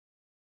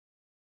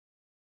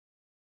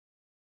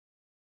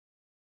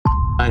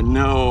I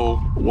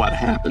know what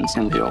happens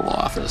in the Oval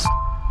Office,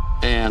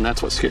 and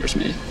that's what scares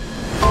me.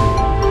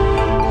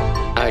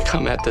 I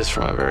come at this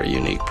from a very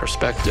unique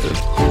perspective.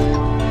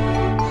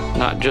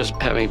 Not just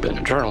having been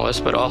a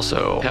journalist, but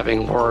also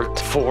having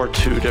worked for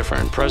 2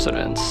 different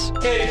presidents.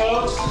 Hey,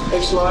 folks.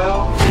 Big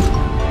smile.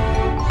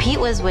 Pete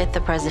was with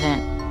the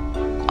president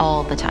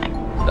all the time.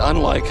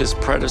 Unlike his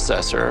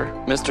predecessor,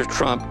 Mr.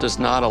 Trump does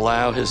not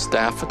allow his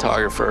staff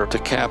photographer to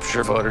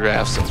capture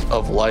photographs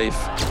of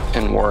life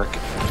and work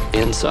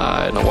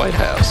inside the White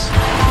House.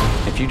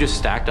 If you just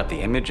stacked up the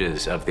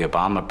images of the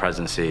Obama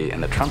presidency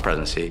and the Trump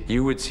presidency,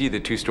 you would see the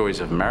 2 stories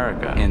of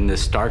America in the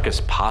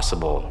starkest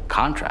possible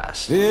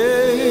contrast. The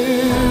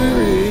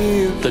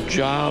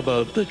job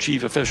of the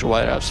chief official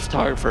White House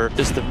photographer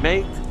is to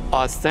make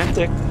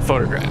authentic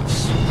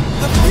photographs.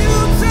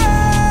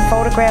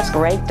 Photographs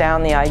break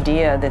down the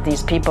idea that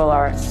these people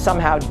are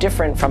somehow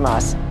different from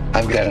us.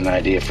 I've got an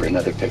idea for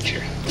another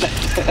picture.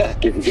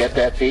 Did you get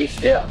that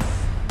piece? Yeah.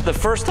 The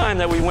first time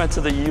that we went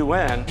to the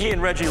UN, he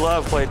and Reggie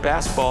Love played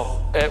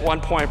basketball. At one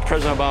point,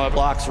 President Obama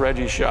blocks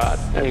Reggie's shot,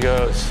 and he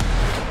goes,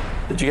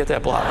 "Did you get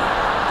that block?"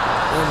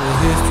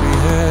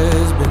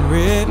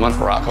 When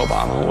Barack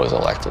Obama was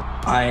elected,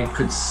 I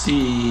could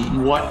see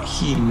what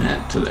he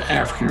meant to the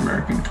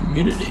African-American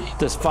community.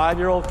 This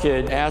 5-year-old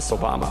kid asked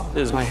Obama,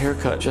 "Is my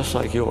haircut just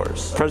like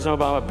yours?" President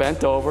Obama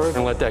bent over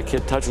and let that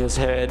kid touch his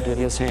head and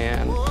his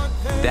hand.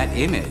 That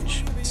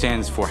image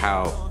stands for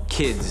how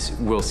kids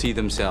will see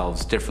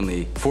themselves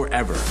differently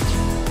forever.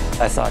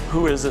 I thought,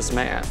 who is this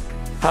man?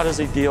 How does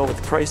he deal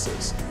with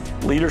crisis?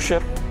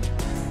 Leadership,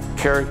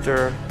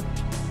 character,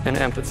 and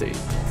empathy.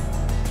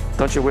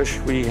 Don't you wish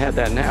we had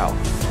that now?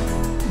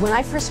 When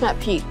I first met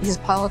Pete, his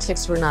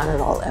politics were not at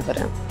all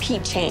evident.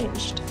 Pete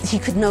changed. He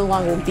could no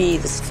longer be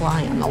this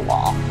fly on the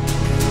wall.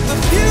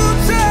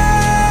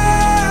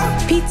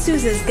 Pete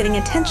Souza is getting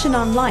attention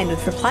online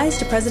with replies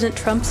to President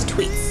Trump's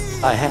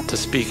tweets. I had to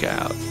speak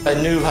out. I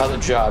knew how the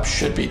job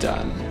should be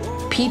done.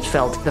 Pete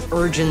felt the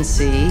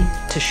urgency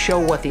to show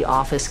what the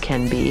office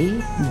can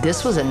be.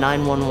 This was a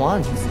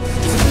 911.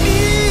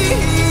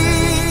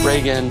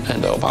 Reagan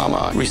and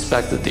Obama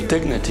respected the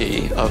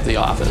dignity of the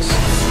office.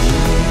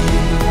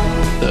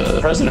 The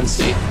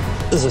presidency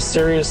is a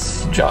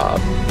serious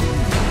job,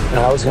 and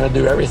I was going to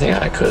do everything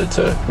I could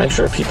to make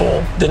sure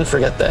people didn't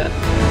forget that.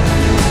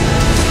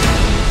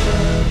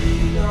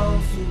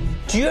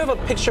 Do you have a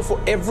picture for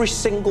every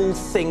single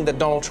thing that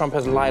Donald Trump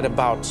has lied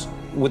about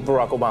with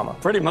Barack Obama?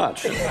 Pretty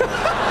much.